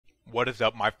What is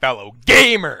up, my fellow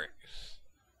gamers?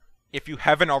 If you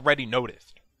haven't already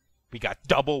noticed, we got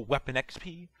double weapon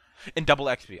XP and double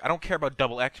XP. I don't care about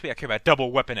double XP, I care about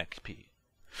double weapon XP.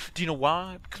 Do you know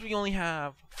why? Because we only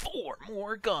have 4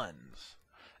 more guns.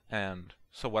 And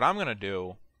so what I'm going to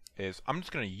do is I'm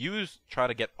just going to try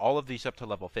to get all of these up to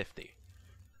level 50.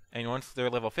 And once they're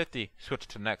level 50, switch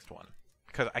to the next one.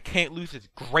 Because I can't lose this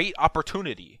great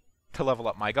opportunity to level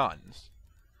up my guns.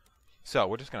 So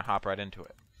we're just going to hop right into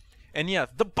it. And yes,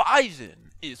 the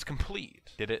Bison is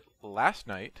complete. Did it last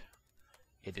night.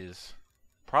 It is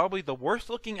probably the worst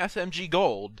looking SMG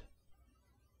gold.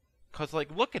 Cause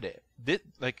like, look at it.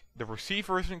 Like, the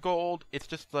receiver isn't gold. It's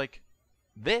just like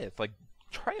this. Like,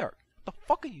 Treyarch, what the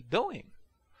fuck are you doing?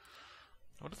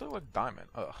 What does it look like? Diamond?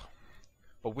 Ugh.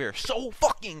 But we're so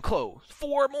fucking close.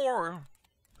 4 more.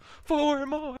 4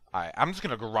 more. Alright, I'm just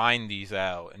gonna grind these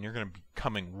out, and you're gonna be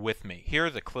coming with me. Here are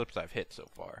the clips I've hit so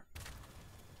far.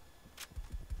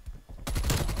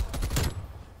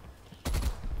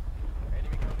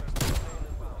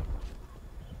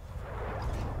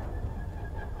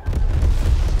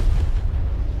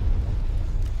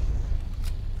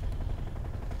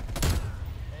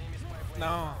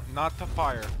 No, not the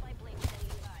fire.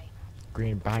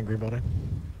 Green, behind green building.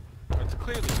 It's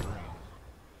clearly green.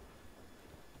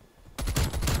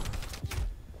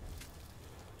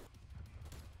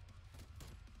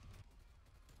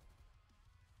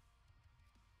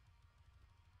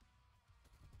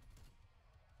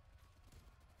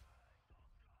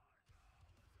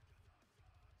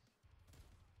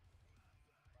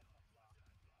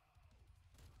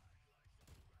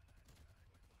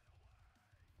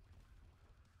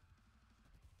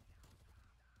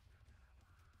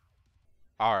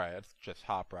 Alright, let's just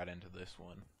hop right into this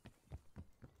one.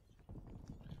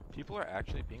 People are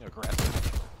actually being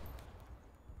aggressive.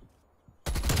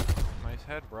 Nice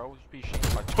head, bro.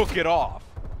 I took it off!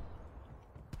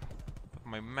 With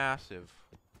my massive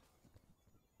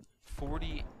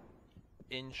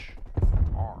 40-inch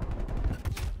arm.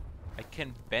 I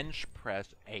can bench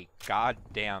press a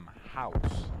goddamn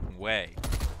house. Way.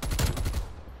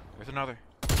 There's another.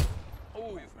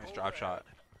 Oh, nice drop shot.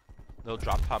 Little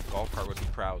drop top golf cart would be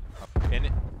proud.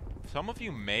 And some of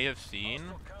you may have seen,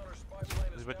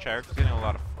 this is what Treyarch's getting a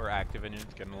lot of, or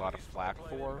Activision's getting a lot of flack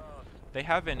for. They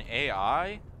have an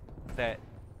AI that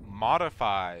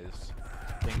modifies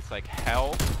things like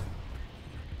health,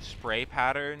 spray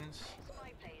patterns,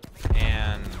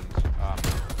 and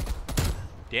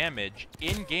damage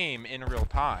in-game in real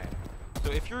time.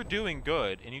 So if you're doing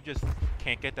good and you just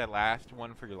can't get that last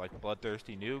one for your like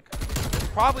bloodthirsty nuke,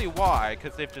 probably why,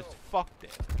 because they've just fucked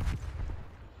it.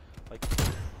 Like,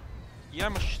 yeah,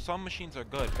 some machines are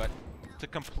good, but to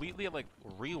completely, like,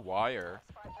 rewire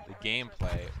the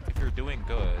gameplay, if you're doing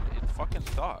good, it fucking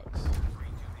sucks.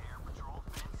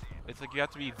 It's like you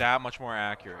have to be that much more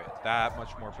accurate, that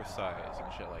much more precise,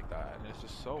 and shit like that, and it's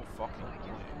just so fucking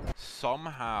annoying.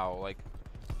 Somehow, like,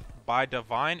 by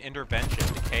divine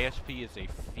intervention, the KSP is a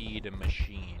feed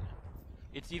machine.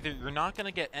 It's either you're not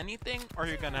gonna get anything or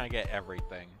you're gonna get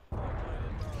everything.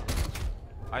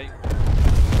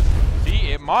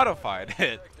 See, it modified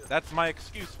it. That's my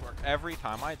excuse for every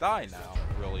time I die now.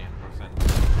 Really, in percent.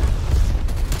 Didn't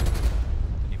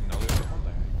even know there was one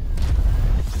there.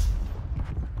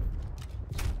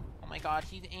 Oh my god,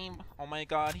 he's aim. Oh my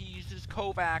god, he uses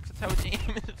Kovacs. That's how his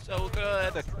aim is so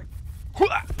good.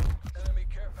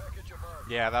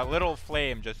 Yeah, that little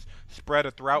flame just spread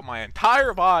it throughout my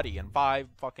entire body in 5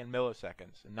 fucking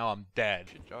milliseconds, and now I'm dead.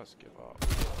 Should just give up.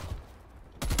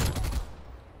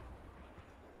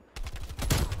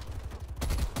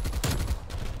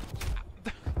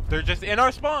 They're just in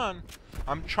our spawn.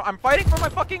 I'm fighting for my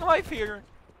fucking life here.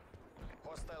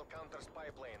 Hostile counter spy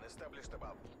plane established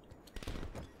above.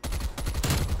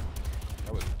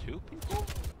 That was 2 people.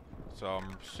 So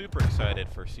I'm super excited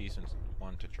for season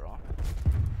 1 to drop.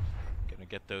 Gonna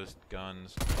get those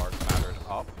guns dark mattered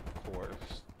up, of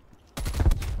course.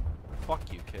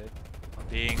 Fuck you, kid.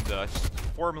 Being the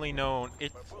formerly known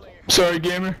Sorry,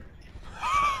 gamer.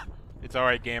 It's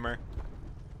alright, gamer.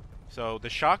 So the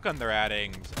shotgun they're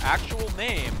adding's actual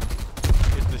name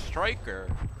is the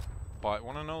Striker. But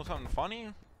wanna know something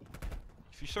funny?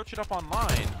 If you search it up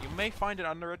online, you may find it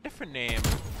under a different name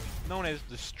known as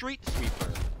the Street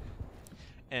Sweeper.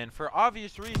 And for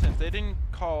obvious reasons, they didn't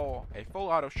call a full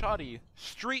auto shotty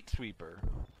Street Sweeper.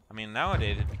 I mean,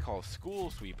 nowadays it'd be called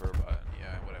School Sweeper, but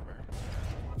yeah, whatever.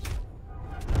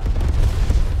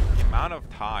 The amount of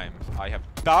times I have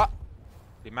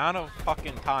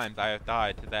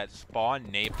died to that spawn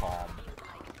napalm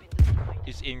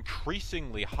is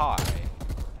increasingly high.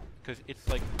 Because it's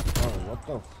like what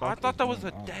the fuck? I thought that was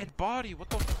a going on? dead body. What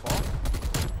the fuck?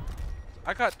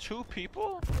 I got 2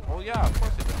 people? Oh yeah, of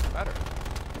course it gets better.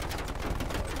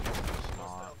 It's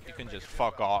not. You can just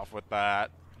fuck off with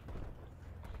that.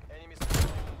 Enemies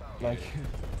Like,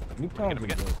 you Get him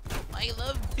again. I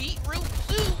love beetroot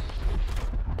soup.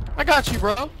 I got you,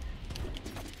 bro.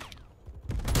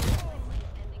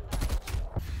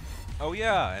 Oh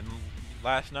yeah, and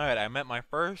last night I met my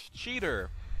first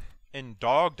cheater and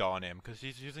dogged on him because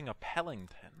he's using a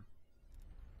Pellington.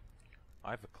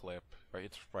 I have a clip. Right,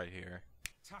 it's right here.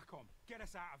 TACOM, get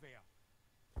us out of here.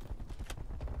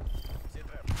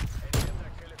 Z-trap. Enemy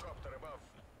attack helicopter above.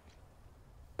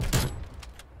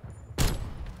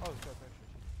 Oh, sorry.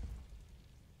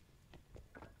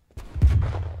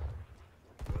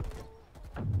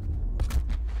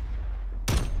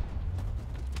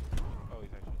 Oh,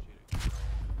 he's actually cheating.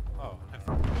 Oh,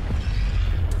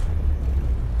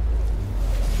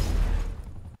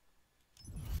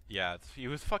 yeah, he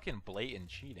was fucking blatant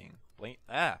cheating. He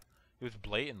was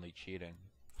blatantly cheating.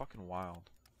 Fucking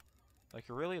wild. Like,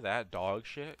 really that dog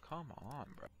shit? Come on,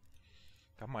 bro.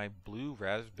 Got my blue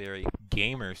raspberry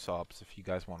gamer subs if you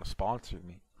guys want to sponsor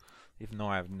me. Even though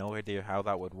I have no idea how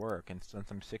that would work, and since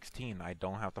I'm 16, I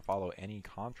don't have to follow any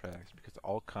contracts because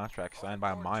all contracts signed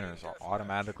by minors are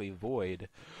automatically void.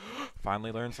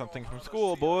 Finally learned something from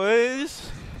school,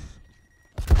 boys!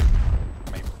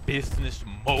 My business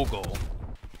mogul.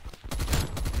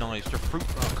 Nice, your fruit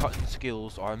cutting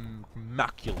skills are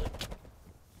immaculate.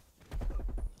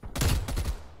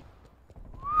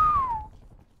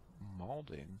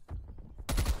 Molding.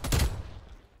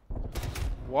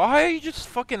 Why you just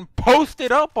fucking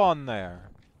posted up on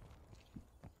there?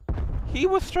 He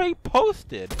was straight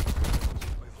posted.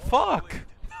 Fuck.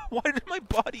 Why did my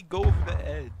body go over the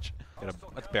edge?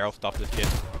 Let's barrel stuff this kid.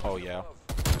 Oh yeah.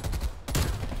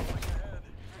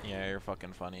 Yeah, you're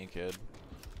fucking funny, kid.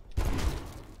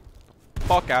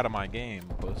 Fuck out of my game,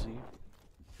 pussy.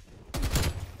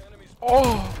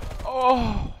 Oh!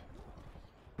 Oh!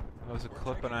 That was a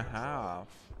clip and a half.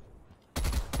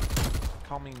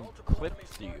 Call me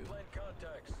clipped you.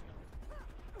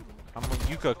 I'm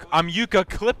Yuka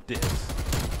Cliptis.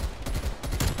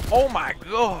 Oh my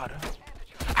god!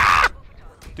 Ah!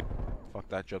 Dude, fuck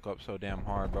that joke up so damn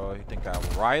hard, bro. You think I'm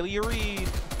Riley Reid?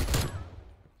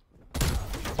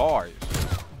 Bars.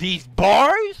 These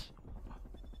bars?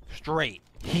 Straight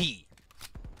heat.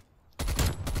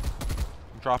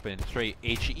 I'm dropping straight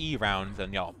HE rounds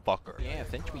on y'all fucker. Yeah,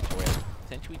 sentry turret.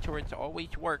 Sentry turrets always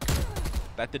work.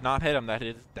 That did not hit him. That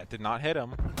did not hit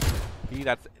him. See,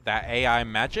 that AI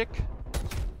magic?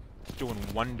 It's doing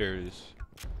wonders.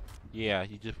 Yeah,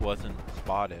 he just wasn't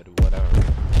spotted. Whatever.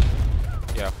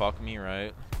 Yeah, fuck me,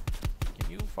 right? Can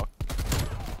you fuck?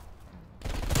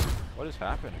 What is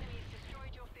happening?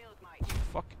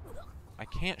 Fuck. I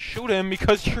can't shoot him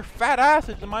because your fat ass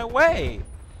is in my way.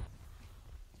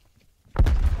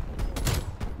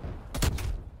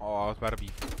 Oh, I was about to be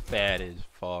fat as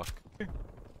fuck.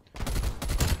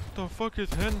 What the fuck is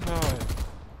hentai?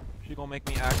 She gonna make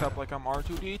me act up like I'm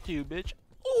R2D2, bitch.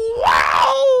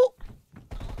 Wow!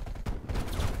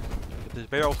 Get this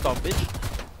barrel stuff, bitch.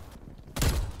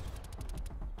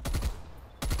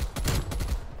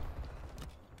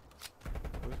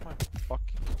 Where's my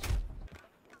fucking...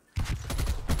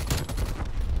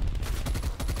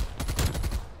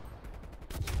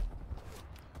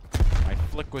 My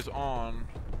flick was on.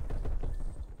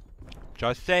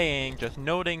 Just saying, just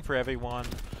noting for everyone.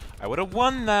 I would have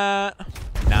won that.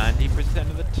 90%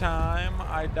 of the time,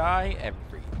 I die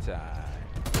every time.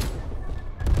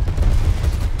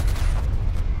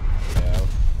 Yeah,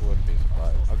 I wouldn't be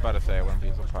surprised. I was about to say I wouldn't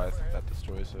be surprised if that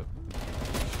destroys it.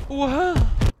 What?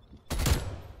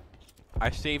 I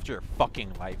saved your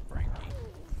fucking life, Frankie.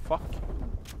 Fuck you.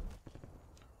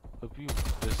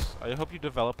 I hope you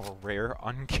develop a rare,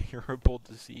 uncurable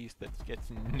disease that gets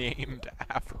named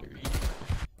after you.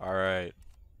 Alright.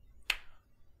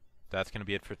 That's gonna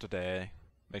be it for today.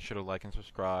 Make sure to like and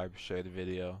subscribe, share the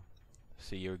video.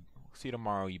 See you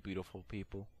tomorrow, you beautiful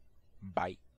people. Bye.